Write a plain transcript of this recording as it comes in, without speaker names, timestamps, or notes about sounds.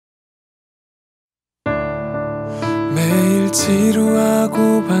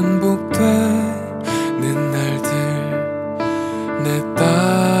지루하고 반복되는 날들 내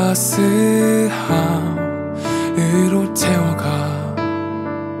따스함으로 채워가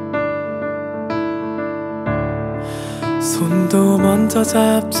손도 먼저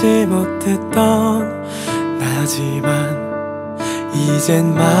잡지 못했던 나지만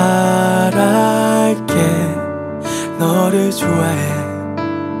이젠 말할게 너를 좋아해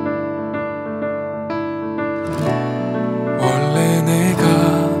원래 내가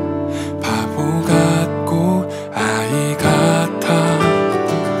바보 같고 아이 같아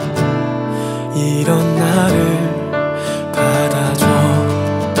이런 나를 받아줘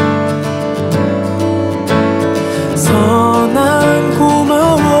선한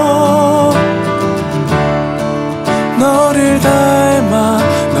고마워 너를 닮아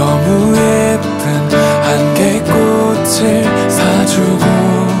너무 예쁜 안개꽃을 사주고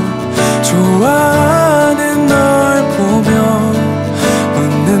좋아하는 널 보며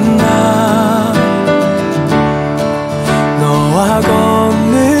웃는 나 너와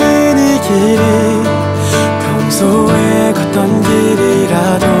걷는 이 길이 평소에 걷던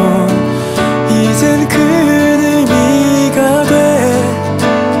길이라도 이젠 큰 의미가 돼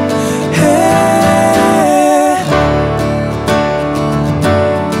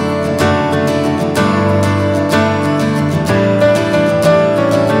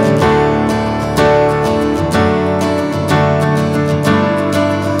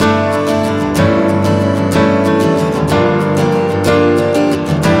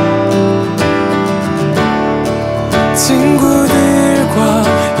친구들과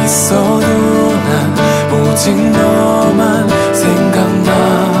있어도 난 오직 너만 생각나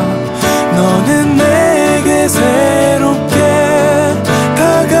너는 내게 새롭게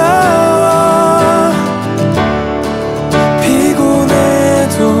다가와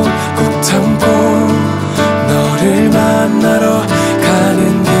피곤해도 꾹 참고 너를 만나러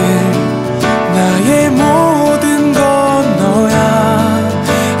가는 길 나의 모든 건 너야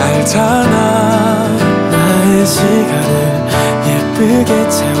알잖아 나의 시간을 예쁘게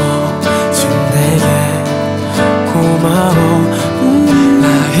채워준 내게 고마워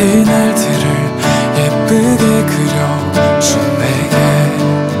나의 날들을 예쁘게 그려준 내게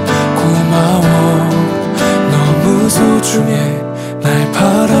고마워 너무 소중해 날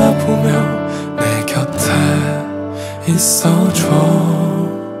바라보며 내 곁에 있어줘